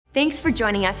Thanks for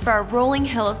joining us for our Rolling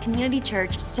Hills Community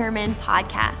Church Sermon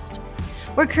Podcast.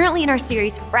 We're currently in our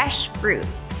series, Fresh Fruit,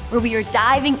 where we are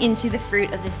diving into the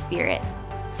fruit of the Spirit.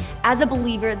 As a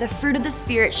believer, the fruit of the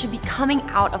Spirit should be coming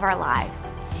out of our lives.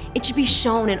 It should be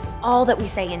shown in all that we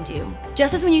say and do.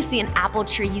 Just as when you see an apple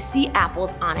tree, you see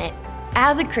apples on it.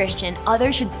 As a Christian,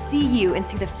 others should see you and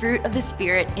see the fruit of the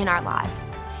Spirit in our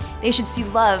lives. They should see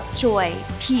love, joy,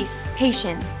 peace,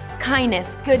 patience,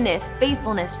 kindness, goodness,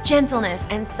 faithfulness, gentleness,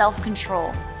 and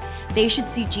self-control. They should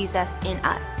see Jesus in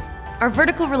us. Our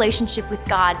vertical relationship with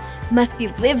God must be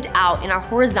lived out in our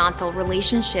horizontal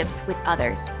relationships with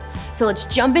others. So let's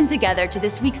jump in together to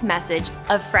this week's message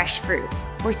of Fresh Fruit.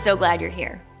 We're so glad you're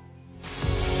here.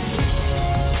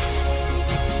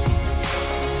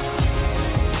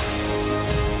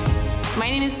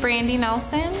 My name is Brandy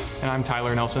Nelson. And I'm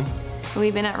Tyler Nelson.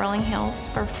 We've been at Rolling Hills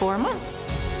for 4 months.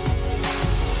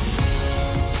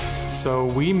 So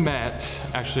we met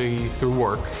actually through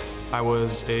work. I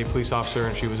was a police officer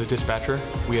and she was a dispatcher.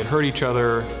 We had heard each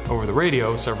other over the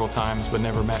radio several times, but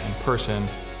never met in person.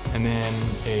 And then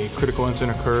a critical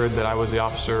incident occurred that I was the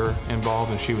officer involved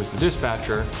and she was the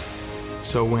dispatcher.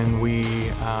 So when we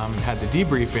had the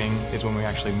debriefing is when we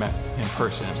actually met in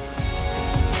person.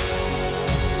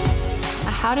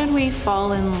 How did we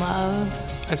fall in love?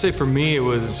 I'd say for me, it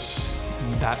was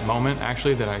that moment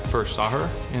actually that I first saw her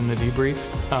in the debrief.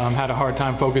 Had a hard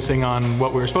time focusing on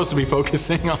what we were supposed to be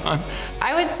focusing on.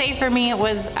 I would say for me it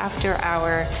was after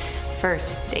our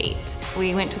first date.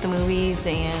 We went to the movies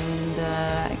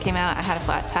and came out, I had a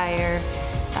flat tire.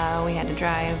 We had to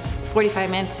drive 45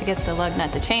 minutes to get the lug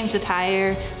nut to change the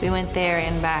tire. We went there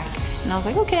and back and I was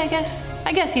like, okay, I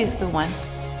guess he's the one.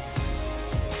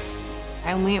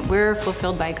 And we're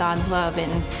fulfilled by God's love,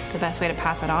 and the best way to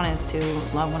pass it on is to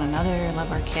love one another,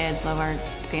 love our kids, love our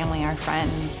family, our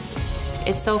friends.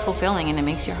 It's so fulfilling and it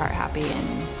makes your heart happy.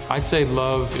 And I'd say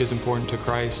love is important to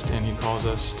Christ, and he calls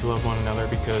us to love one another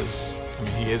because,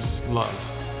 he is love.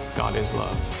 God is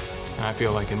love. And I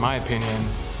feel like, in my opinion,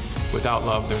 without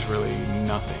love, there's really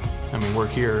nothing. We're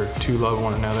here to love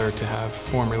one another, to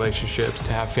form relationships,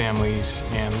 to have families,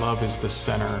 and love is the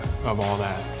center of all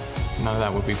that. None of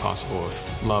that would be possible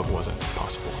if love wasn't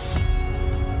possible.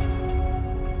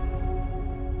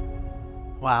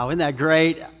 Wow, isn't that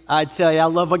great? I tell you, I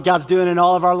love what God's doing in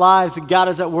all of our lives, and God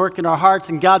is at work in our hearts,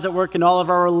 and God's at work in all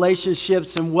of our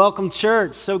relationships. And welcome,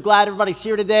 church. So glad everybody's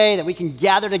here today, that we can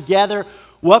gather together.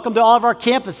 Welcome to all of our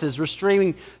campuses. We're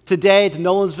streaming today to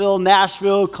Nolensville,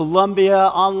 Nashville, Columbia,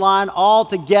 online, all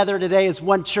together today as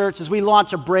one church as we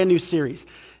launch a brand new series.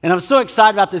 And I'm so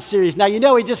excited about this series.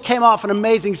 Now, we just came off an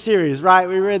amazing series, right?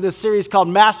 We were in this series called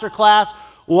Masterclass,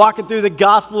 walking through the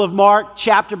Gospel of Mark,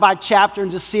 chapter by chapter,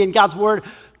 and just seeing God's Word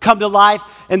come to life.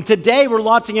 And today we're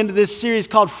launching into this series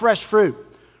called Fresh Fruit.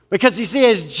 Because you see,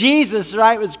 as Jesus,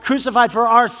 right, was crucified for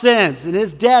our sins, and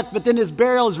his death, but then his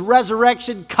burial, his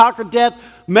resurrection, conquered death,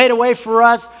 made a way for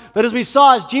us. But as we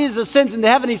saw, as Jesus ascends into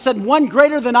heaven, he said, one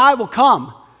greater than I will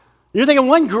come. You're thinking,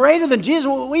 one greater than Jesus?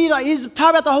 Well, he's talking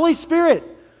about the Holy Spirit.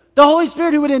 The Holy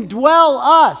Spirit who would indwell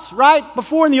us, right?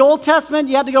 Before in the Old Testament,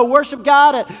 you had to go worship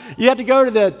God. You had to go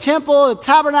to the temple, the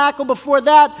tabernacle before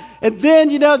that. And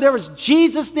then, there was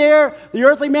Jesus there, the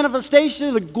earthly manifestation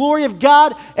of the glory of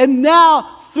God. And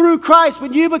now, through Christ,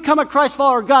 when you become a Christ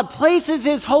follower, God places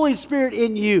his Holy Spirit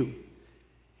in you.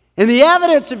 And the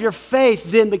evidence of your faith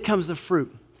then becomes the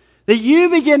fruit. That you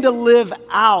begin to live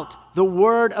out the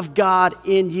Word of God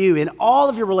in you, in all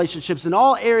of your relationships, in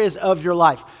all areas of your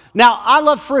life. Now, I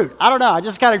love fruit. I don't know. I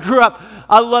just kind of grew up.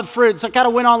 I love fruit. So I kind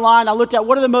of went online. I looked at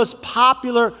what are the most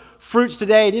popular fruits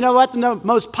today. And you know what the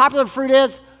most popular fruit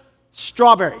is?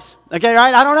 Strawberries. Okay,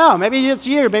 right? I don't know. Maybe it's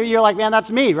you. Maybe you're like, man, that's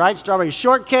me, right? Strawberry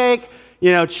shortcake,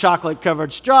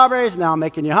 chocolate-covered strawberries. Now I'm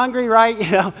making you hungry, right?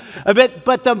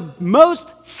 But the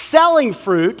most selling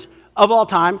fruit of all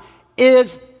time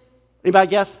is, anybody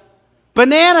guess?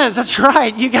 Bananas. That's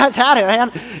right. You guys had it,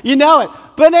 man. You know it.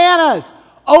 Bananas.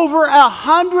 Over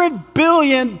 100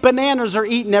 billion bananas are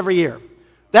eaten every year.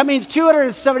 That means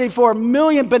 274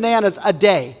 million bananas a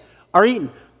day are eaten.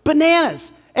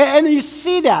 Bananas. And you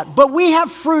see that. But we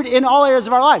have fruit in all areas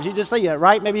of our lives. You just think that,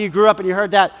 right? Maybe you grew up and you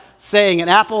heard that saying, an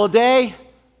apple a day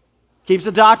keeps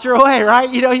the doctor away, right?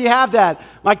 You have that.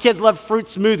 My kids love fruit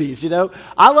smoothies,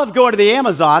 I love going to the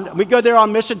Amazon. We go there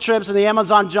on mission trips in the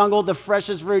Amazon jungle, the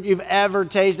freshest fruit you've ever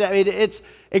tasted. It's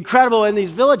incredible in these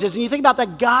villages. And you think about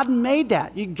that, God made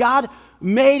that. God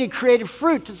made and created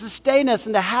fruit to sustain us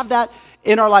and to have that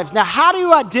in our lives. Now, how do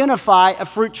you identify a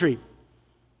fruit tree?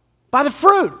 By the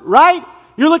fruit, right?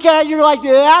 You're looking at it, you're like,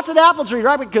 that's an apple tree,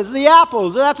 right? Because of the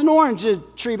apples. Or that's an orange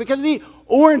tree because of the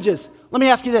oranges. Let me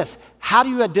ask you this. How do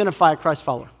you identify a Christ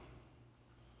follower?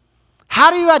 How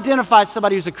do you identify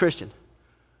somebody who's a Christian?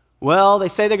 Well, they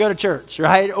say they go to church,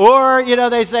 right? Or,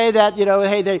 they say that,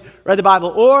 hey, they read the Bible,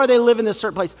 or they live in this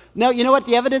certain place. No, you know what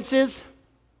the evidence is?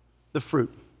 The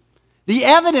fruit. The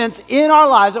evidence in our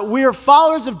lives that we are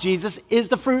followers of Jesus is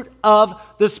the fruit of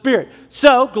the Spirit.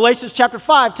 So, Galatians chapter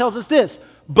 5 tells us this,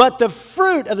 but the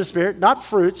fruit of the Spirit, not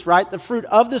fruits, right? The fruit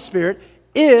of the Spirit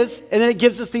is, and then it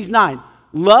gives us these 9,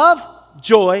 love,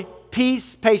 joy,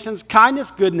 peace, patience, kindness,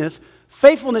 goodness,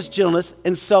 faithfulness, gentleness,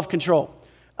 and self-control.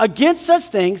 Against such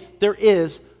things, there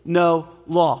is no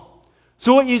law.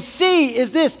 So what you see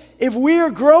is this. If we are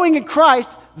growing in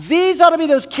Christ, these ought to be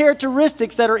those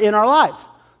characteristics that are in our lives.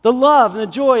 The love and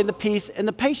the joy and the peace and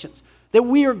the patience. That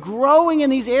we are growing in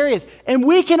these areas. And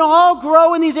we can all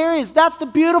grow in these areas. That's the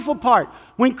beautiful part.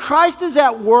 When Christ is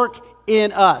at work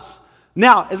in us.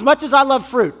 Now, as much as I love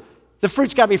fruit, the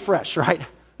fruit's got to be fresh, right?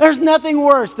 There's nothing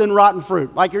worse than rotten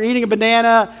fruit. Like you're eating a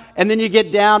banana and then you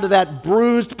get down to that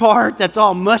bruised part that's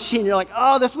all mushy and you're like,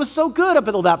 oh, this was so good up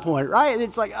until that point, right? And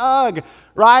it's like, ugh,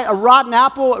 right? A rotten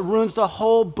apple, it ruins the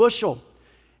whole bushel.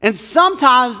 And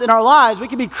sometimes in our lives, we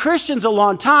can be Christians a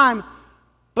long time,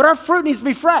 but our fruit needs to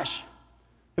be fresh.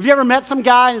 Have you ever met some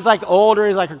guy and he's like older,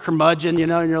 he's like a curmudgeon,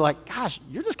 and you're like, gosh,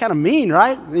 you're just kind of mean,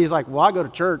 right? And he's like, well, I go to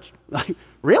church. Like,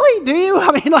 really? Do you?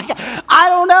 I mean, I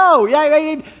don't know. Yeah, I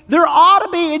mean, there ought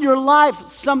to be in your life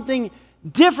something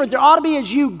different. There ought to be,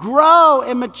 as you grow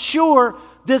and mature,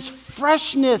 this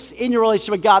freshness in your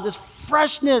relationship with God, this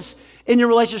freshness in your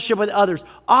relationship with others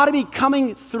ought to be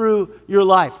coming through your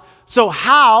life. So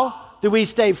how do we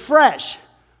stay fresh?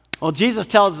 Well, Jesus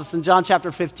tells us in John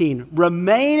chapter 15,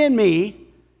 remain in me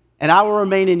and I will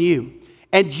remain in you,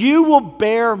 and you will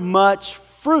bear much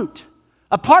fruit.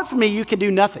 Apart from me, you can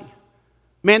do nothing.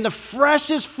 Man, the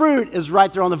freshest fruit is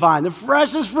right there on the vine. The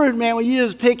freshest fruit, man, when you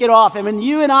just pick it off. And when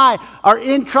you and I are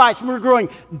in Christ, when we're growing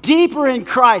deeper in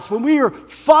Christ, when we are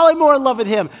falling more in love with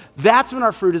Him, that's when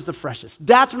our fruit is the freshest.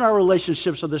 That's when our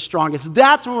relationships are the strongest.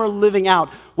 That's when we're living out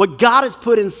what God has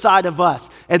put inside of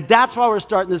us. And that's why we're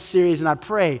starting this series, and I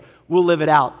pray we'll live it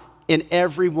out in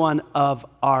every one of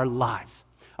our lives.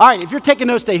 All right, if you're taking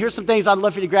notes today, here's some things I'd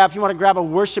love for you to grab. If you want to grab a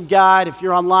worship guide, if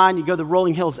you're online, you go to the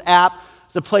Rolling Hills app.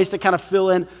 It's a place to kind of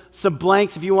fill in some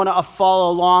blanks if you want to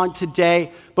follow along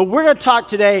today. But we're going to talk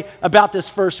today about this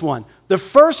first one. The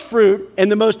first fruit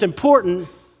and the most important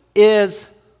is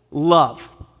love.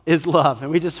 And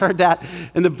we just heard that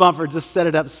in the bumper, just set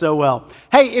it up so well.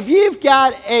 Hey, if you've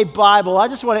got a Bible, I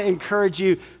just want to encourage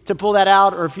you to pull that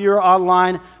out, or if you're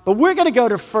online. But we're going to go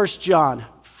to 1 John.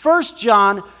 1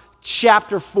 John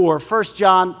chapter 4. 1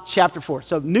 John chapter 4.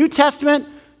 So New Testament.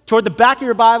 Toward the back of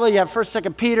your Bible, you have 1st,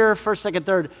 2nd Peter, 1st, 2nd,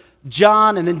 3rd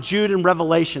John, and then Jude and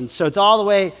Revelation. So it's all the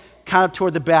way kind of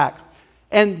toward the back.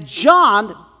 And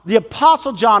John, the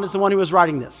Apostle John, is the one who was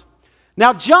writing this.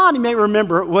 Now, John, you may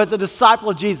remember, was a disciple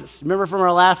of Jesus. Remember from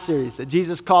our last series that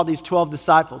Jesus called these 12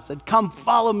 disciples, said, come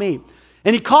follow me.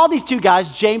 And he called these two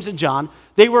guys, James and John.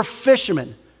 They were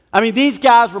fishermen. I mean, these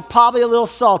guys were probably a little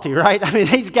salty, right? I mean,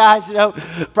 these guys,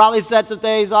 probably set some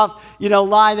things off,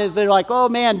 line. They're like, oh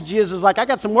man, Jesus was like, I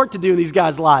got some work to do in these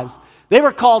guys' lives. They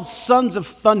were called sons of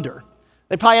thunder.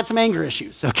 They probably had some anger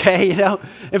issues, okay?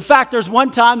 In fact, there's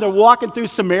one time they're walking through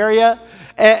Samaria,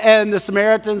 and the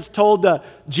Samaritans told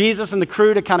Jesus and the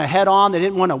crew to kind of head on. They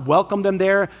didn't want to welcome them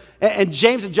there. And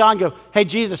James and John go, hey,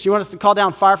 Jesus, you want us to call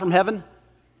down fire from heaven?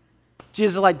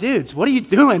 Jesus is like, dudes, what are you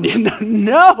doing?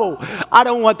 No, I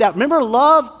don't want that. Remember,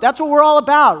 love? That's what we're all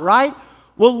about, right?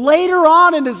 Well, later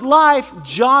on in his life,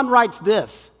 John writes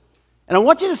this. And I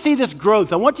want you to see this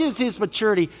growth. I want you to see this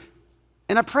maturity.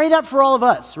 And I pray that for all of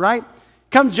us, right?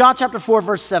 Come John chapter 4,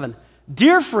 verse 7.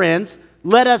 Dear friends,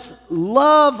 let us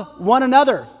love one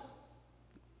another.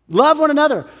 Love one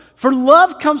another. For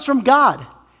love comes from God.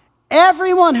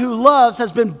 Everyone who loves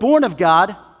has been born of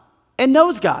God and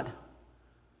knows God.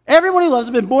 Everyone who loves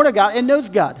has been born of God and knows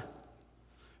God.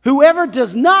 Whoever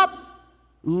does not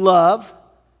love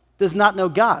does not know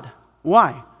God.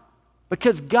 Why?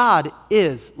 Because God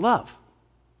is love.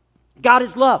 God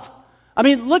is love. I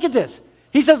mean, look at this.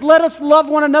 He says, let us love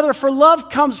one another, for love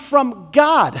comes from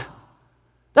God.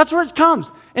 That's where it comes.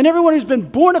 And everyone who's been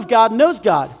born of God knows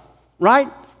God,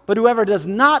 right? But whoever does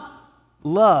not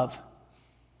love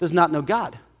does not know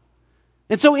God.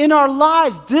 And so in our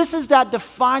lives, this is that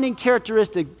defining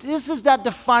characteristic. This is that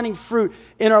defining fruit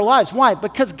in our lives. Why?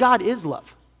 Because God is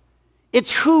love.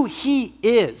 It's who He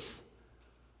is.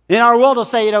 In our world, we'll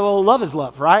say, well, love is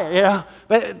love, right?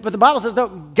 But the Bible says, no,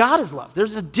 God is love.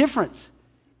 There's a difference.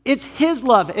 It's His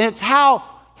love, and it's how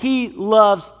He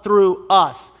loves through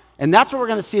us. And that's what we're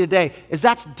going to see today, is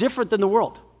that's different than the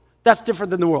world. That's different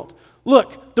than the world.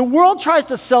 Look, the world tries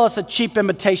to sell us a cheap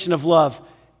imitation of love,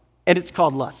 and it's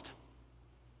called lust.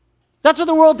 That's what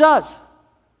the world does,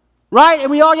 right?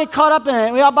 And we all get caught up in it,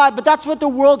 and we all buy it, but that's what the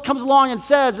world comes along and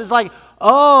says. It's like,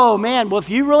 oh man, well, if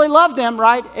you really love them,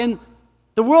 right? And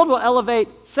the world will elevate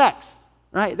sex,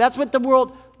 right? That's what the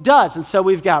world does. And so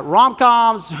we've got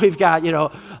rom-coms, we've got,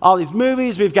 all these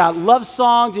movies, we've got love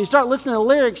songs, and you start listening to the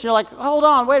lyrics, and you're like, hold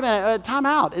on, wait a minute, time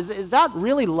out. Is that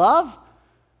really love?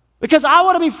 Because I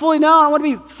want to be fully known, I want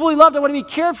to be fully loved, I want to be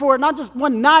cared for, not just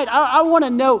one night. I want to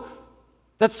know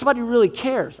that somebody really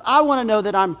cares. I want to know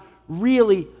that I'm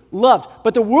really loved.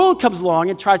 But the world comes along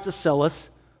and tries to sell us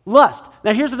lust.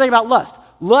 Now, here's the thing about lust.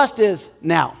 Lust is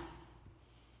now.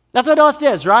 That's what lust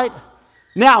is, right?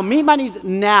 Now, meet my needs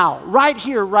now, right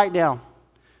here, right now.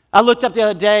 I looked up the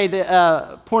other day,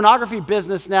 the pornography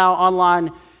business now online,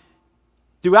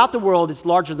 throughout the world, it's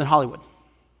larger than Hollywood.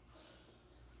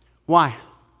 Why?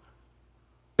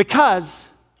 Because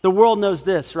the world knows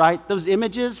this, right? Those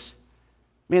images,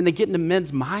 man, they get into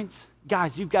men's minds.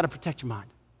 Guys, you've got to protect your mind.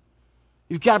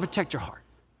 You've got to protect your heart.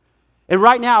 And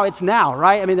right now, it's now,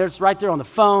 right? I mean, it's right there on the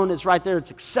phone. It's right there.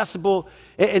 It's accessible.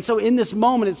 And so in this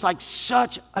moment, it's like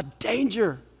such a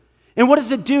danger. And what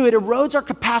does it do? It erodes our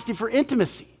capacity for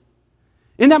intimacy.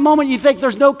 In that moment, you think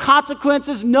there's no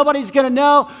consequences. Nobody's going to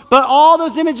know. But all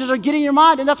those images are getting in your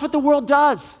mind, and that's what the world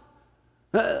does.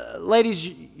 Ladies,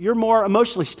 you're more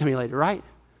emotionally stimulated, right?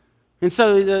 And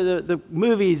so the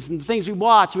movies and the things we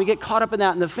watch, and we get caught up in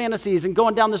that and the fantasies and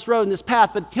going down this road and this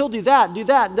path, but he'll do that, and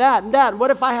that, and that. What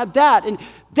if I had that? And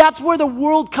that's where the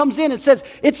world comes in and says,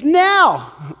 it's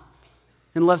now.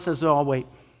 And love says, oh, I'll wait.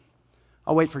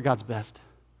 I'll wait for God's best.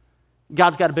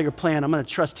 God's got a bigger plan. I'm going to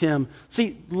trust him.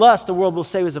 See, lust, the world will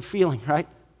say, is a feeling, right?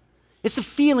 It's a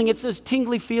feeling. It's those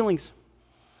tingly feelings.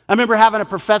 I remember having a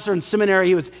professor in seminary.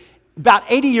 He was about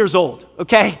 80 years old,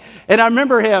 okay? And I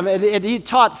remember him, and he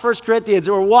taught 1 Corinthians,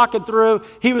 and we're walking through.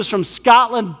 He was from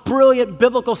Scotland, brilliant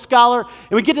biblical scholar.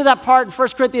 And we get to that part in 1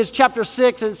 Corinthians chapter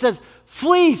 6, and it says,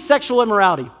 flee sexual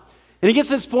immorality. And he gets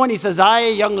to this point, he says, aye,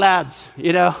 young lads,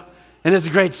 and this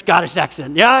great Scottish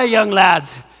accent. Yeah, young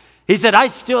lads. He said, I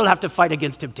still have to fight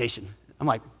against temptation. I'm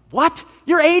like, what?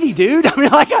 You're 80, dude. I mean,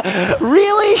 like,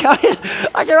 really?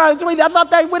 I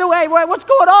thought that went away. What's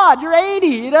going on? You're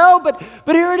 80, But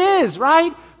here it is,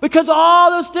 right? Because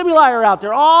all those stimuli are out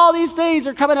there. All these things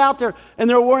are coming out there, and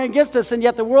they're warring against us, and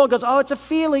yet the world goes, oh, it's a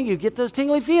feeling. You get those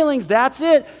tingly feelings. That's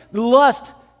it.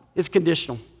 Lust is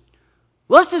conditional.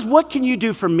 Lust is, what can you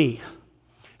do for me?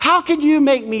 How can you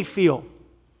make me feel?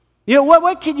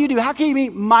 What can you do? How can you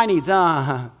meet my needs?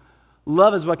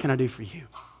 Love is, what can I do for you?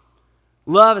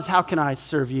 Love is, how can I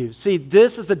serve you? See,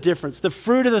 this is the difference. The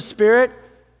fruit of the Spirit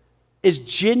is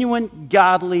genuine,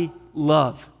 godly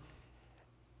love.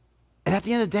 And at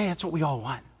the end of the day, that's what we all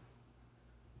want.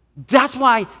 That's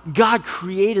why God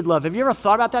created love. Have you ever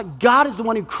thought about that? God is the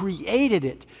one who created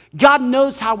it. God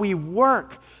knows how we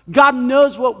work. God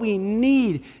knows what we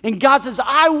need. And God says,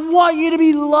 I want you to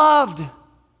be loved.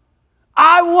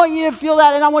 I want you to feel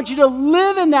that, and I want you to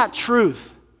live in that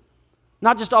truth.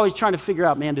 Not just always trying to figure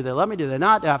out, man, do they love me? Do they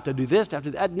not? Do I have to do this? Do I have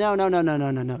to do that?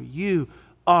 No. You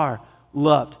are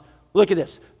loved. Look at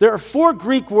this. There are 4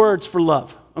 Greek words for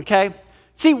love, okay?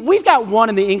 See, we've got one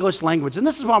in the English language, and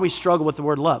this is why we struggle with the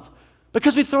word love,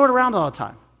 because we throw it around all the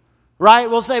time, right?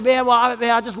 We'll say, man,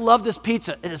 I just love this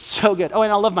pizza. It is so good. Oh,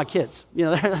 and I love my kids.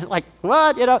 They're like,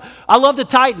 what? I love the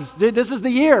Titans. Dude, this is the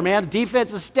year, man.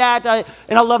 Defense is stacked, and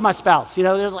I love my spouse.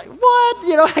 They're like,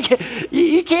 what?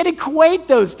 You can't equate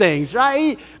those things,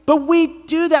 right? But we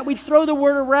do that. We throw the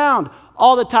word around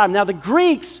all the time. Now, the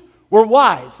Greeks were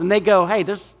wise, and they go, hey,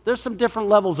 there's some different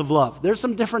levels of love. There's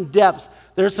some different depths.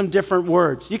 There's some different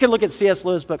words. You can look at C.S.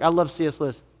 Lewis' book. I love C.S.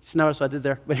 Lewis. Just notice what I did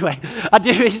there. But anyway, I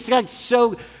do. He's like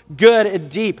so good and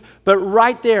deep. But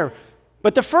right there.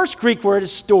 But the first Greek word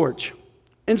is storge.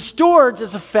 And storge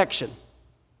is affection.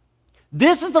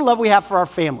 This is the love we have for our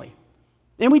family.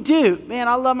 And we do. Man,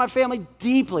 I love my family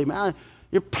deeply. Man,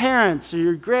 your parents or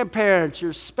your grandparents,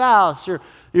 your spouse, your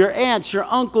aunts, your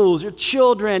uncles, your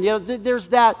children. There's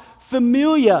that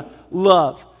familia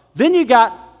love. Then you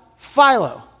got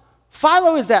philo.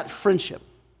 Philo is that friendship.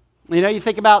 You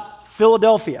think about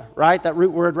Philadelphia, right? That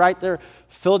root word right there.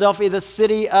 Philadelphia, the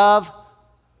city of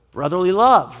brotherly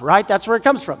love, right? That's where it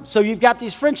comes from. So you've got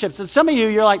these friendships. And some of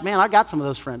you're like, man, I got some of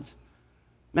those friends.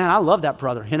 Man, I love that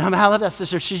brother. I love that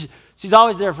sister. She's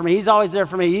always there for me. He's always there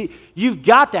for me. You've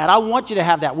got that. I want you to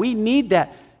have that. We need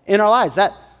that in our lives.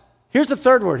 Here's the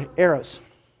third word, eros.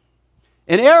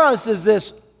 And eros is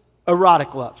this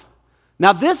erotic love.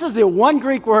 Now, this is the one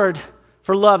Greek word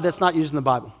for love that's not used in the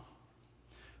Bible.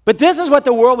 But this is what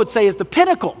the world would say is the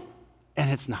pinnacle,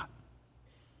 and it's not.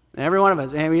 Every one of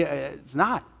us, it's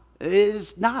not.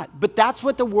 It's not. But that's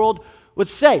what the world would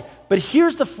say. But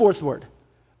here's the fourth word,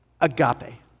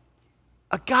 agape.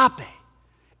 Agape.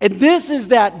 And this is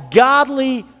that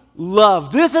godly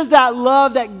love. This is that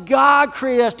love that God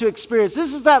created us to experience.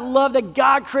 This is that love that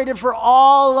God created for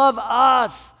all of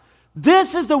us.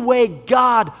 This is the way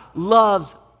God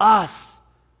loves us.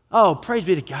 Oh, praise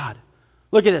be to God.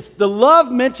 Look at this. The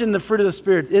love mentioned in the fruit of the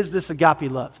Spirit is this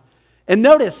agape love. And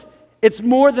notice, it's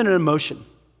more than an emotion.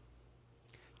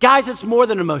 Guys, it's more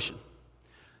than emotion.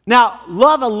 Now,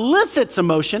 love elicits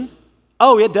emotion.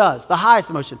 Oh, it does, the highest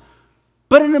emotion.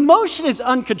 But an emotion is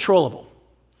uncontrollable.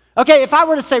 Okay, if I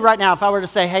were to say right now,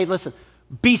 hey, listen,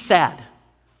 be sad.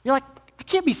 You're like, I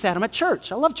can't be sad. I'm at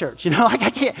church. I love church. Like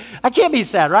I can't be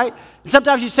sad, right? And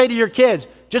sometimes you say to your kids,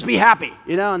 just be happy,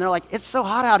 and they're like, it's so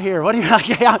hot out here. What do you like?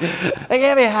 I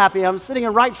can't be happy. I'm sitting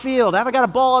in right field. I haven't got a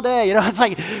ball all day. It's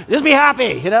like, just be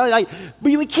happy, but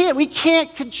we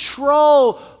can't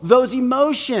control those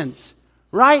emotions,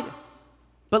 right?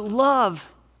 But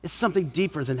love is something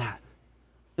deeper than that.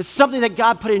 It's something that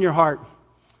God put in your heart.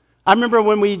 I remember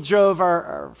when we drove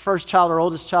our first child, our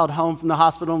oldest child, home from the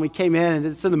hospital, and we came in, and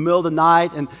it's in the middle of the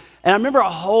night, and I remember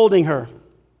holding her.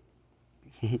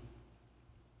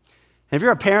 If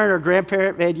you're a parent or a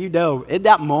grandparent, man, in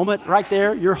that moment right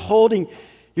there, you're holding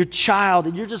your child,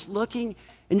 and you're just looking,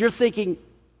 and you're thinking,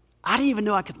 I didn't even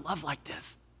know I could love like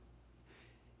this.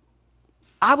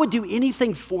 I would do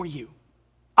anything for you.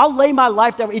 I'll lay my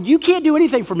life down. You can't do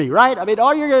anything for me, right?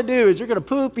 All you're going to do is you're going to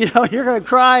poop, you're going to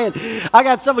cry, and I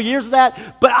got several years of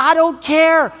that, but I don't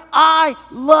care. I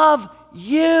love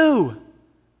you.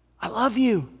 I love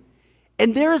you.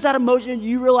 And there is that emotion,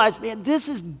 you realize, man, this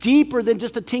is deeper than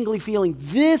just a tingly feeling.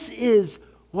 This is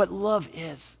what love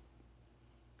is.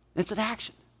 It's an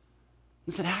action.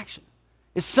 It's an action.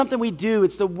 It's something we do.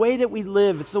 It's the way that we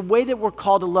live. It's the way that we're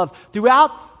called to love.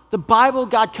 Throughout the Bible,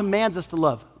 God commands us to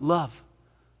love. Love.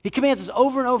 He commands us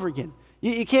over and over again.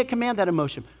 You can't command that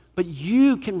emotion, but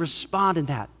you can respond in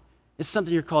that. It's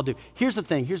something you're called to do. Here's the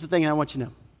thing I want you to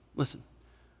know. Listen,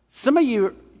 some of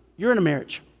you, you're in a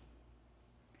marriage,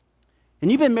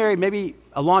 and you've been married maybe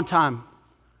a long time,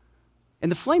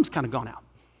 and the flame's kind of gone out.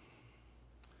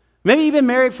 Maybe you've been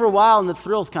married for a while, and the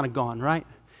thrill's kind of gone, right?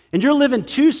 And you're living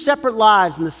two separate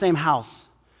lives in the same house,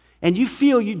 and you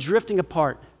feel you drifting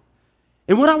apart.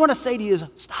 And what I want to say to you is,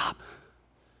 stop.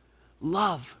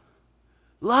 Love.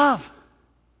 Love.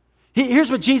 Here's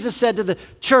what Jesus said to the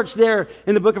church there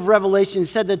in the book of Revelation. He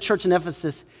said to the church in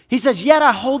Ephesus, he says, yet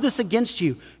I hold this against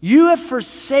you. You have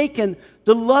forsaken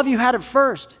the love you had at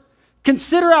first.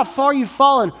 Consider how far you've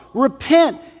fallen.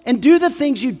 Repent and do the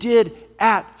things you did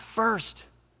at first.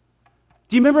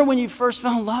 Do you remember when you first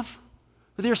fell in love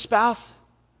with your spouse?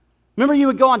 Remember you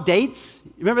would go on dates?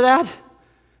 You remember that?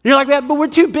 You're like, but we're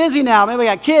too busy now. Maybe we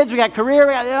got kids, we got career.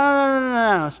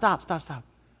 No. Stop.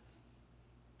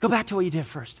 Go back to what you did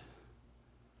first.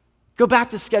 Go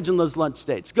back to scheduling those lunch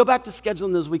dates. Go back to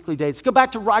scheduling those weekly dates. Go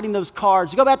back to writing those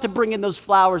cards. Go back to bringing those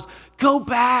flowers. Go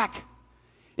back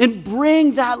and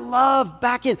bring that love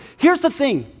back in. Here's the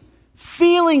thing.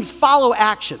 Feelings follow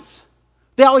actions.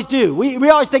 They always do. We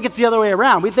always think it's the other way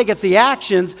around. We think it's the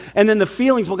actions and then the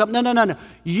feelings will come. No.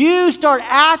 You start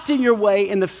acting your way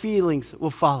and the feelings will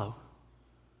follow.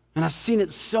 And I've seen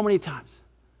it so many times.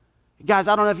 Guys,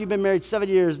 I don't know if you've been married 7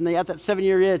 years and they got that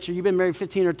 7-year itch, or you've been married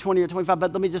 15 or 20 or 25,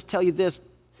 but let me just tell you this.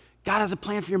 God has a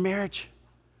plan for your marriage.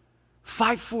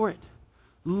 Fight for it.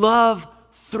 Love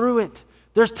through it.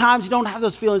 There's times you don't have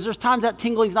those feelings. There's times that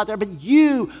tingling's not there, but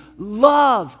you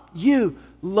love.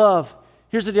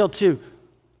 Here's the deal too.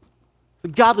 The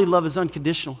godly love is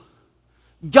unconditional.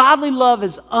 Godly love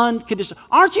is unconditional.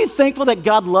 Aren't you thankful that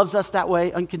God loves us that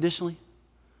way, unconditionally?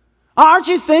 Aren't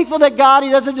you thankful that God,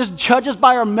 He doesn't just judge us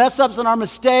by our mess ups and our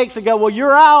mistakes and go, well,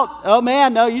 you're out. Oh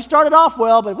man, no, you started off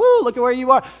well, but woo, look at where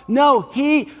you are. No,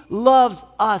 He loves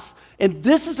us. And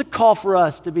this is the call for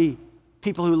us to be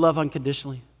people who love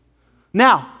unconditionally.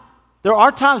 Now, there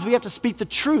are times we have to speak the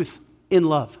truth in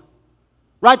love.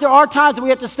 Right? There are times that we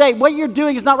have to say, what you're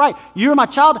doing is not right. You're my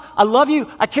child. I love you.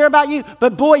 I care about you.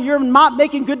 But boy, you're not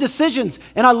making good decisions.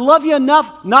 And I love you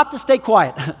enough not to stay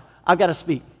quiet. I've got to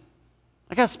speak.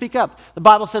 I got to speak up. The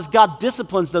Bible says God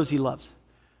disciplines those He loves.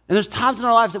 And there's times in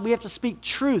our lives that we have to speak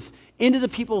truth into the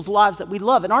people's lives that we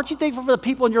love. And aren't you thankful for the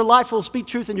people in your life who will speak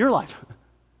truth in your life?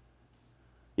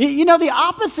 You know, the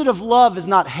opposite of love is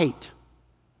not hate.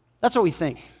 That's what we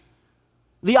think.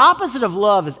 The opposite of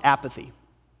love is apathy.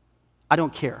 I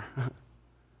don't care. And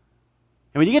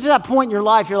when you get to that point in your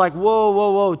life, you're like,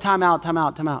 whoa, time out.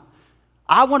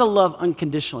 I want to love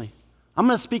unconditionally. I'm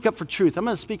going to speak up for truth. I'm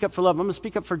going to speak up for love. I'm going to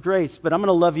speak up for grace, but I'm going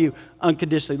to love you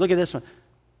unconditionally. Look at this one.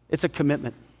 It's a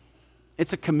commitment.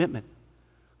 It's a commitment.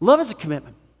 Love is a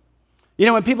commitment. You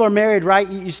know, when people are married, right,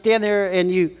 you stand there and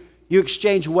you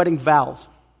exchange wedding vows.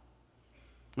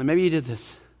 And maybe you did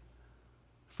this.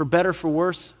 For better, for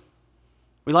worse.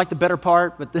 We like the better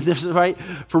part, but then there's, right,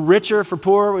 for richer, for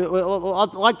poor. We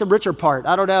like the richer part.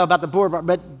 I don't know about the poor part,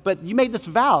 but you made this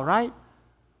vow, right?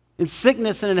 In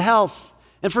sickness and in health,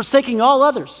 and forsaking all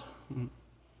others.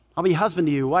 I'll be husband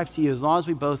to you, wife to you, as long as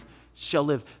we both shall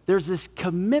live. There's this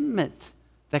commitment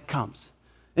that comes.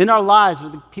 In our lives,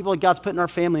 with the people that God's put in our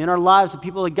family, in our lives, the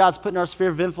people that God's put in our sphere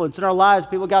of influence, in our lives,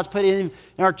 people God's put in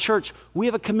our church, we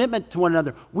have a commitment to one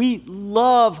another. We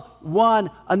love one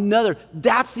another.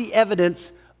 That's the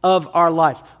evidence of our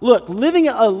life. Look, living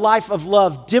a life of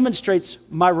love demonstrates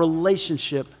my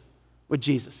relationship with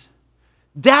Jesus.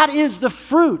 That is the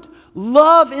fruit.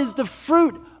 Love is the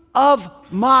fruit of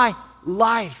my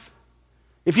life.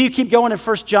 If you keep going in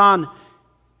 1 John,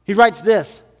 he writes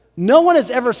this: no one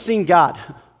has ever seen God,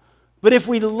 but if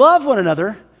we love one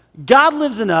another, God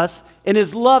lives in us, and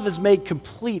his love is made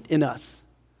complete in us.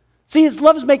 See, his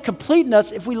love is made complete in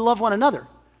us if we love one another.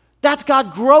 That's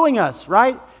God growing us,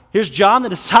 right? Here's John, the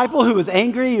disciple who was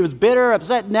angry, he was bitter,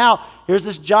 upset. Now, here's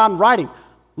this John writing.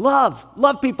 Love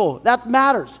people, that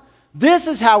matters. This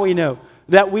is how we know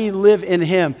that we live in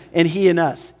him and he in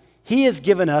us. He has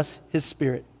given us his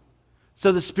Spirit.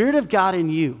 So the Spirit of God in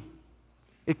you,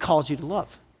 it calls you to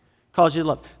love. Calls you to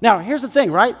love. Now, here's the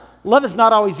thing, right? Love is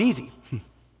not always easy.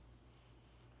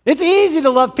 It's easy to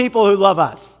love people who love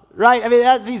us, right? I mean,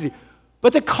 that's easy.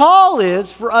 But the call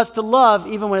is for us to love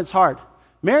even when it's hard.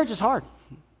 Marriage is hard.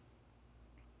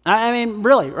 I mean,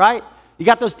 really, right? You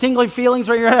got those tingling feelings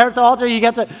when you're at the altar. You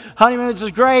got the honeymoon, which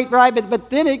is great, right? But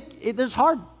then there's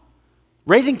hard.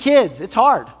 Raising kids, it's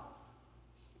hard.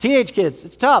 Teenage kids,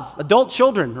 it's tough. Adult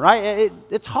children, right?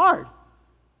 It's hard.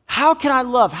 How can I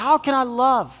love? How can I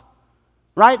love?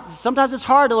 Right? Sometimes it's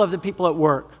hard to love the people at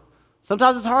work.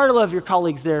 Sometimes it's hard to love your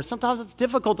colleagues there. Sometimes it's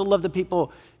difficult to love the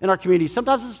people in our community.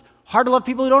 Sometimes it's hard to love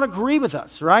people who don't agree with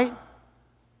us, right?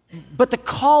 But the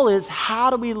call is, how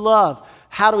do we love?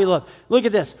 How do we love? Look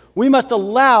at this. We must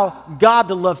allow God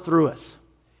to love through us.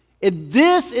 And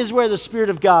this is where the Spirit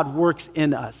of God works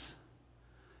in us.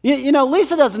 You know,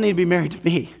 Lisa doesn't need to be married to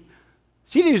me.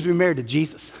 She needs to be married to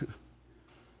Jesus.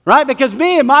 Right? Because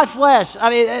me and my flesh, I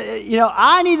mean, you know,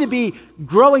 I need to be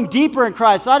growing deeper in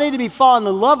Christ. I need to be falling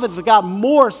in love with God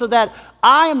more so that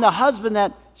I am the husband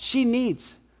that she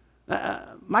needs.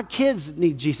 My kids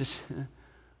need Jesus.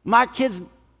 My kids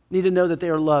need to know that they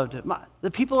are loved.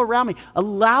 The people around me,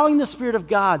 allowing the Spirit of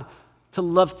God to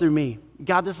love through me.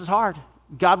 God, this is hard.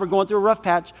 God, we're going through a rough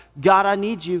patch. God, I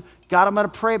need you. God, I'm going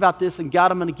to pray about this, and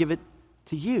God, I'm going to give it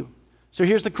to you. So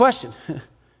here's the question.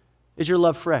 Is your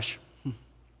love fresh?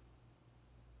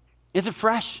 Is it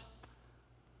fresh?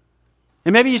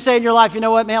 And maybe you say in your life, you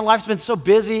know what, man, life's been so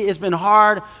busy, it's been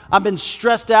hard, I've been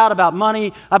stressed out about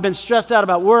money, I've been stressed out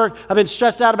about work, I've been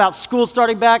stressed out about school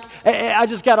starting back, I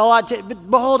just got a lot to,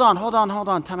 but hold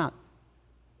on, time out.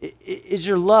 Is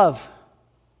your love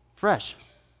fresh?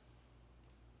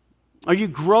 Are you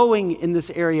growing in this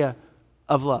area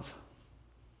of love?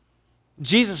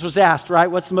 Jesus was asked,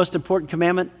 right, what's the most important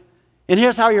commandment? And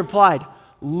here's how he replied: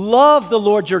 love the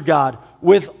Lord your God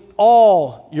with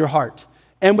all your heart,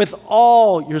 and with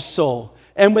all your soul,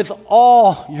 and with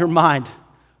all your mind.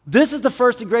 This is the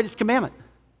first and greatest commandment.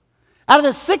 Out of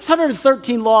the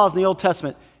 613 laws in the Old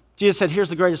Testament, Jesus said, here's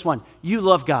the greatest one. You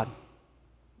love God.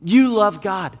 You love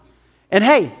God. And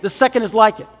hey, the second is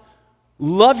like it.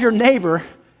 Love your neighbor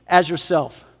as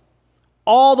yourself.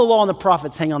 All the law and the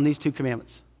prophets hang on these two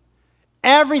commandments.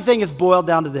 Everything is boiled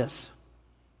down to this.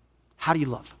 How do you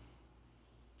love?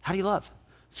 How do you love?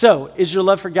 So, is your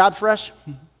love for God fresh?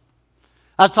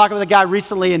 I was talking with a guy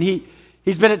recently, and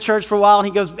he's been at church for a while, and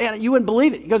he goes, man, you wouldn't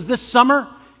believe it. He goes, this summer,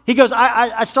 he goes,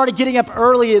 I started getting up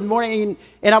early in the morning,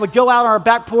 and I would go out on our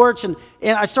back porch, and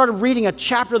I started reading a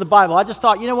chapter of the Bible. I just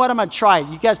thought, you know what, I'm going to try it.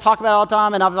 You guys talk about it all the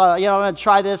time, and I'm going to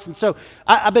try this. And so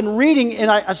I've been reading, and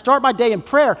I start my day in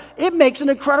prayer. It makes an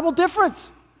incredible difference.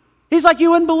 He's like,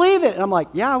 you wouldn't believe it. And I'm like,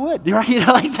 yeah, I would. Right? You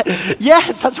know,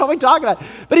 yes, that's what we talk about.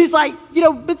 But he's like, you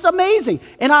know, it's amazing.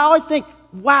 And I always think,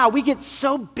 wow, we get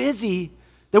so busy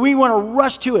that we want to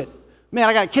rush to it. Man,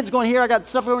 I got kids going here. I got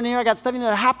stuff going here. I got stuff that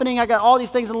are happening. I got all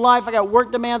these things in life. I got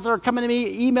work demands that are coming to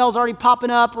me. Emails already popping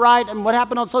up, right? And what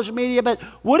happened on social media. But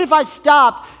what if I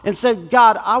stopped and said,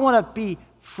 God, I want to be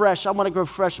fresh. I want to grow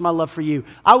fresh in my love for you.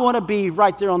 I want to be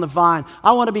right there on the vine.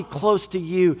 I want to be close to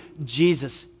you,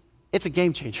 Jesus. It's a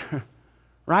game changer,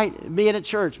 right? Being at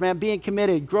church, man, being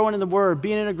committed, growing in the Word,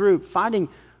 being in a group, finding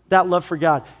that love for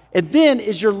God. And then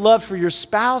is your love for your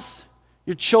spouse,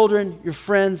 your children, your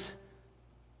friends,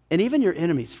 and even your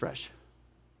enemies fresh.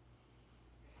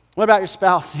 What about your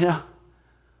spouse, The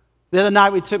other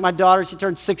night we took my daughter, she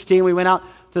turned 16, we went out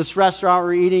to this restaurant we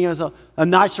were eating. It was a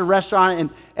nicer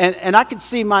restaurant, and I could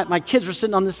see my kids were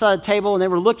sitting on this side of the table, and they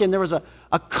were looking. There was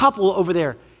a couple over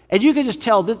there, and you could just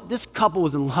tell that this couple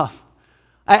was in love.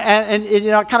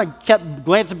 And I kind of kept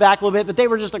glancing back a little bit, but they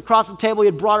were just across the table. He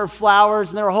had brought her flowers,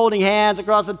 and they were holding hands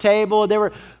across the table, and they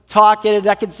were talking, and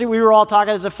I could see we were all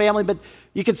talking as a family, but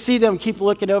you could see them keep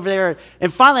looking over there.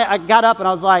 And finally, I got up, and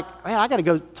I was like, man, I got to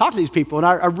go talk to these people. And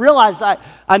I realized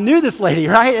I knew this lady,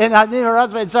 right? And I knew her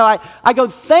husband. And so I go,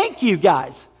 thank you,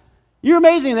 guys. You're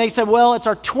amazing. And they said, well, it's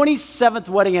our 27th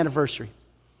wedding anniversary.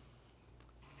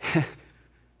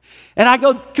 And I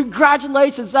go,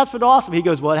 congratulations, that's been awesome. He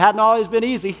goes, well, it hadn't always been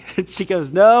easy. And she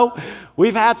goes, no,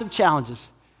 we've had some challenges.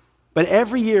 But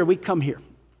every year we come here.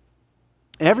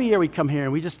 Every year we come here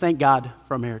and we just thank God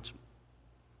for our marriage.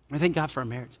 We thank God for our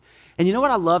marriage. And you know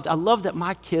what I loved? I loved that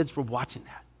my kids were watching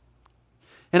that.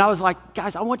 And I was like,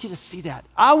 guys, I want you to see that.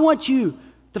 I want you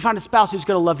to find a spouse who's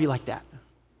going to love you like that.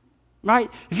 Right?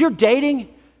 If you're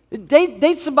dating,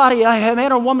 date somebody, a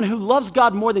man or a woman who loves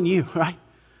God more than you, right?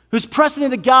 Who's pressing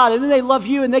into God, and then they love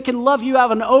you, and they can love you out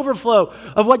of an overflow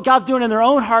of what God's doing in their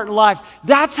own heart and life.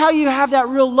 That's how you have that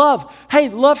real love. Hey,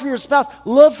 love for your spouse,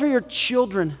 love for your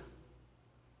children.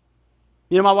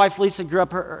 My wife Lisa grew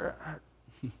up, her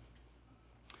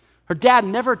dad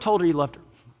never told her he loved her.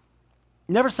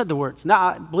 Never said the words. Now,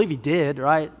 I believe he did,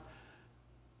 right?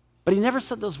 But he never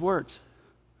said those words.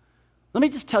 Let me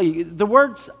just tell you, the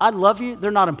words, I love you,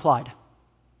 they're not implied.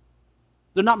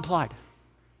 They're not implied.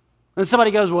 And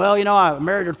somebody goes, well, I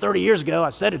married her 30 years ago. I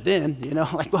said it then,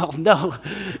 like, well, no.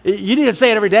 You need to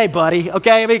say it every day, buddy,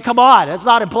 okay? I mean, come on. That's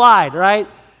not implied, right?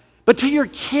 But to your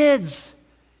kids,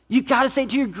 you got to say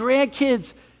it. To your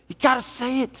grandkids, you got to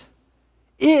say it.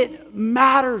 It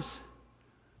matters.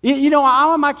 I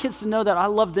want my kids to know that I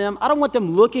love them. I don't want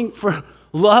them looking for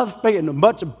love, making a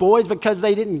bunch of boys because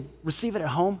they didn't receive it at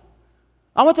home.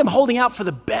 I want them holding out for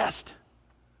the best.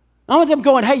 I want them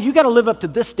going, hey, you got to live up to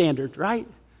this standard, right?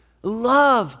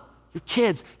 Love your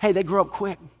kids. Hey, they grow up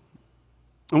quick.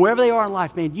 And wherever they are in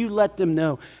life, man, you let them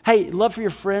know. Hey, love for your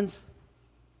friends.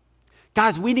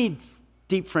 Guys, we need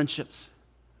deep friendships.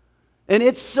 And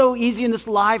it's so easy in this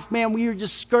life, man. We are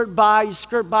just skirt by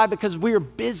because we are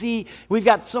busy. We've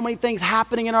got so many things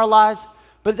happening in our lives.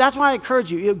 But that's why I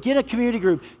encourage you, get a community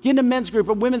group, get in a men's group,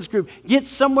 a women's group, get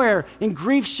somewhere in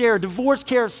grief share, divorce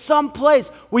care, someplace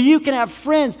where you can have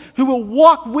friends who will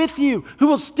walk with you, who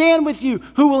will stand with you,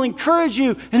 who will encourage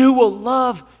you, and who will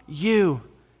love you.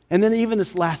 And then even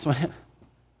this last one,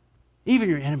 even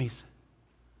your enemies.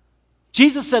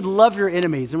 Jesus said, love your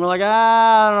enemies. And we're like,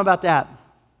 I don't know about that.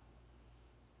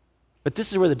 But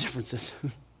this is where the difference is.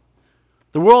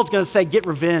 The world's going to say, get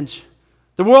revenge.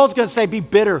 The world's going to say, be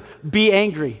bitter, be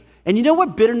angry. And you know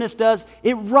what bitterness does?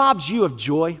 It robs you of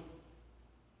joy.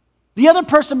 The other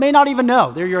person may not even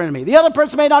know they're your enemy. The other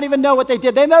person may not even know what they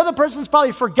did. The other person's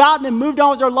probably forgotten and moved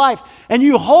on with their life. And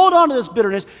you hold on to this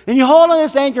bitterness and you hold on to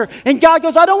this anger. And God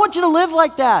goes, I don't want you to live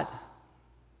like that.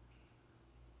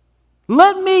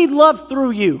 Let me love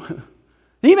through you.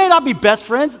 You may not be best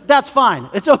friends. That's fine.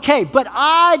 It's okay. But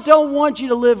I don't want you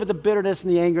to live with the bitterness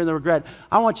and the anger and the regret.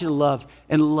 I want you to love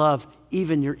and love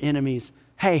even your enemies.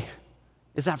 Hey,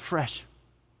 is that fresh?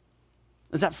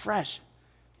 Is that fresh?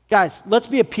 Guys, let's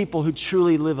be a people who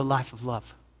truly live a life of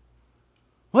love.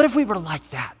 What if we were like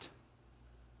that?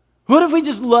 What if we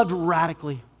just loved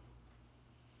radically?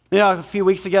 A few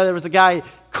weeks ago, there was a guy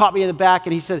caught me in the back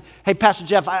and he said, hey, Pastor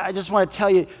Jeff, I just want to tell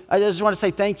you, I just want to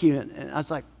say thank you. And I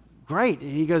was like, great. And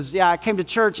he goes, yeah, I came to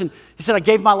church and he said, I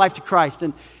gave my life to Christ.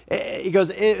 And he goes,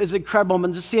 it was incredible.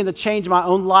 And just seeing the change in my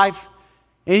own life.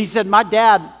 And he said, my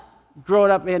dad,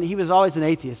 growing up, man, he was always an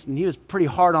atheist. And he was pretty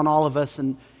hard on all of us.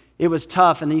 And it was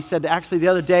tough. And he said, actually, the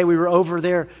other day we were over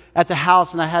there at the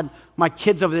house and I had my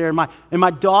kids over there. And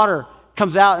my daughter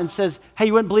comes out and says, hey,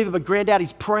 you wouldn't believe it, but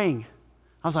granddaddy's praying.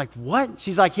 I was like, what?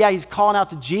 She's like, yeah, he's calling out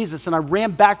to Jesus. And I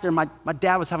ran back there and my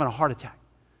dad was having a heart attack.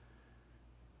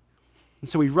 And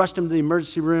so we rushed him to the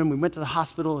emergency room. We went to the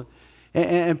hospital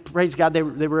and praise God, they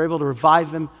were able to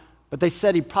revive him. But they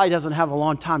said he probably doesn't have a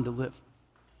long time to live.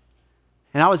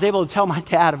 And I was able to tell my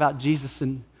dad about Jesus,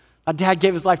 and my dad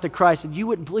gave his life to Christ, and you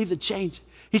wouldn't believe the change.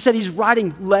 He said he's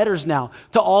writing letters now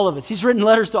to all of us. He's written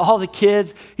letters to all the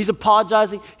kids. He's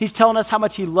apologizing. He's telling us how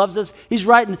much he loves us. He's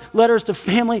writing letters to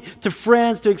family, to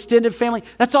friends, to extended family.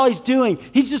 That's all he's doing.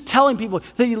 He's just telling people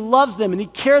that he loves them and he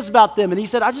cares about them. And he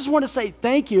said, I just want to say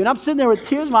thank you. And I'm sitting there with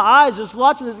tears in my eyes just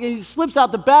watching this. And he slips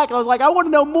out the back. And I was like, I want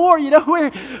to know more.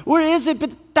 Where is it?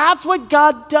 But that's what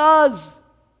God does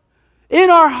in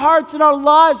our hearts, in our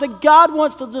lives, that God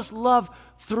wants to just love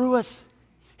through us.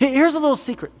 Here's a little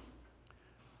secret.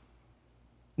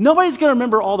 Nobody's going to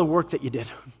remember all the work that you did.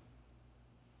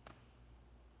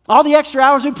 All the extra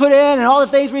hours we put in and all the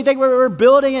things we think we're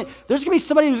building. And there's going to be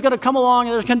somebody who's going to come along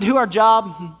and they're going to do our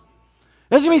job.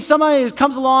 There's going to be somebody who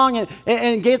comes along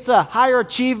and gets a higher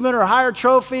achievement or a higher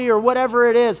trophy or whatever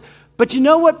it is. But you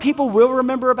know what people will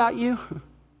remember about you?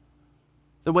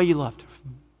 The way you loved,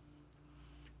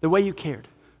 the way you cared,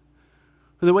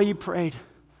 the way you prayed,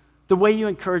 the way you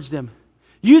encouraged them.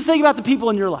 You think about the people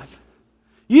in your life.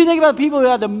 You think about the people who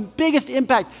had the biggest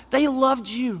impact. They loved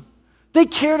you. They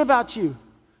cared about you.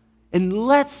 And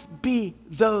let's be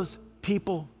those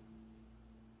people.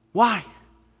 Why?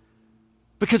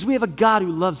 Because we have a God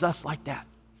who loves us like that.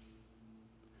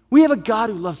 We have a God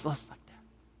who loves us like that.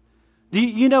 Do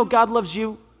you know God loves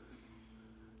you?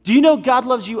 Do you know God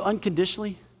loves you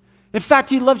unconditionally? In fact,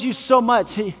 he loves you so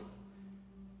much.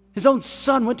 His own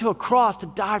son went to a cross to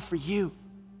die for you.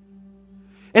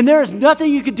 And there is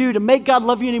nothing you could do to make God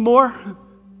love you anymore.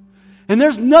 And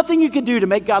there's nothing you could do to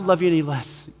make God love you any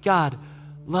less. God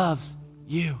loves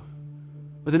you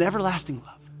with an everlasting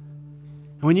love.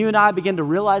 And when you and I begin to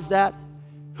realize that,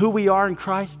 who we are in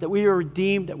Christ, that we are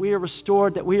redeemed, that we are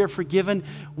restored, that we are forgiven,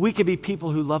 we can be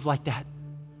people who love like that.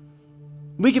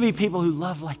 We can be people who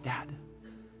love like that.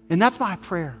 And that's my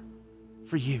prayer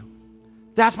for you.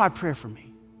 That's my prayer for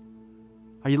me.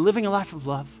 Are you living a life of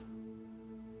love?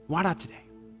 Why not today?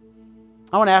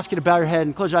 I want to ask you to bow your head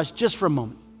and close your eyes just for a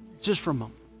moment. Just for a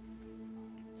moment.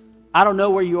 I don't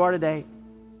know where you are today.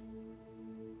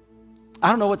 I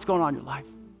don't know what's going on in your life.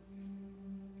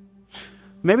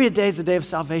 Maybe today is the day of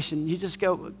salvation. You just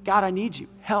go, God, I need you.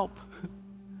 Help.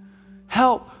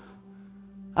 Help.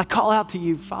 I call out to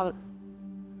you, Father.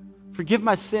 Forgive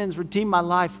my sins. Redeem my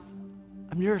life.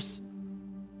 I'm yours.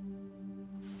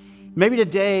 Maybe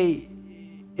today,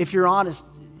 if you're honest,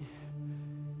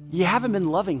 you haven't been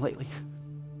loving lately.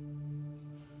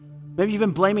 Maybe you've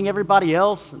been blaming everybody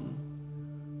else.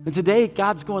 And today,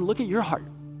 God's going, look at your heart.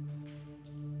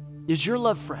 Is your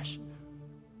love fresh?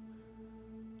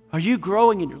 Are you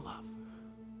growing in your love?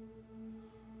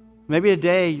 Maybe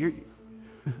today, you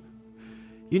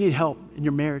need help in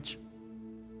your marriage.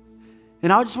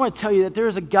 And I just want to tell you that there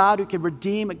is a God who can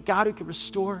redeem, a God who can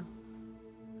restore.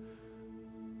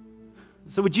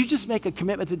 So would you just make a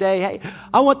commitment today? Hey,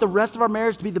 I want the rest of our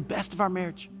marriage to be the best of our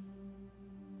marriage.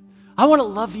 I want to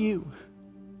love you.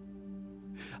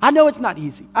 I know it's not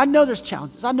easy. I know there's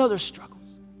challenges. I know there's struggles.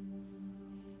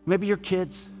 Maybe your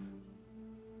kids.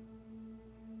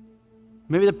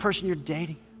 Maybe the person you're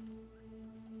dating.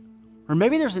 Or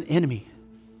maybe there's an enemy.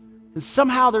 And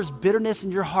somehow there's bitterness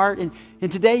in your heart. And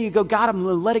today you go, God, I'm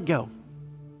going to let it go.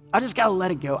 I just got to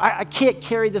let it go. I can't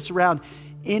carry this around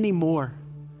anymore.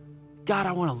 God,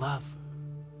 I want to love.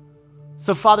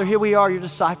 So, Father, here we are, your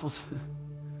disciples.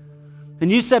 And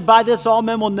you said, by this all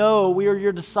men will know we are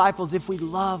your disciples if we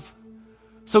love.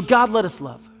 So, God, let us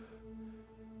love.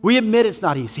 We admit it's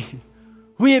not easy.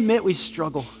 We admit we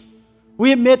struggle.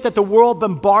 We admit that the world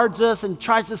bombards us and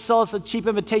tries to sell us a cheap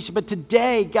imitation. But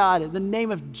today, God, in the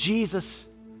name of Jesus,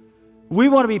 we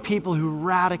want to be people who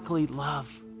radically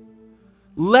love.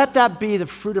 Let that be the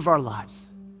fruit of our lives.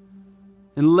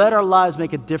 And let our lives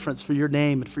make a difference for your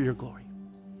name and for your glory.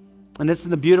 And it's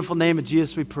in the beautiful name of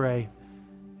Jesus we pray.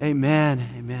 Amen,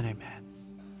 amen, amen.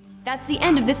 That's the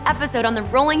end of this episode on the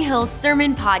Rolling Hills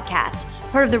Sermon Podcast,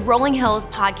 part of the Rolling Hills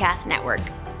Podcast Network.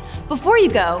 Before you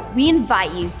go, we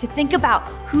invite you to think about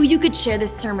who you could share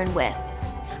this sermon with.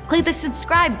 Click the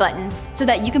subscribe button so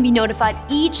that you can be notified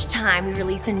each time we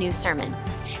release a new sermon.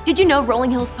 Did you know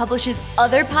Rolling Hills publishes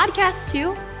other podcasts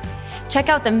too? Check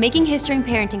out the Making History in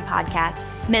Parenting podcast,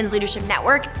 Men's Leadership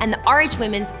Network, and the RH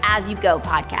Women's As You Go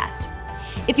podcast.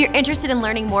 If you're interested in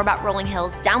learning more about Rolling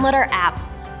Hills, download our app,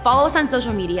 follow us on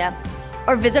social media,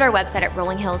 or visit our website at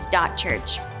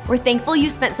rollinghills.church. We're thankful you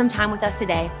spent some time with us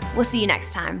today. We'll see you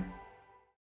next time.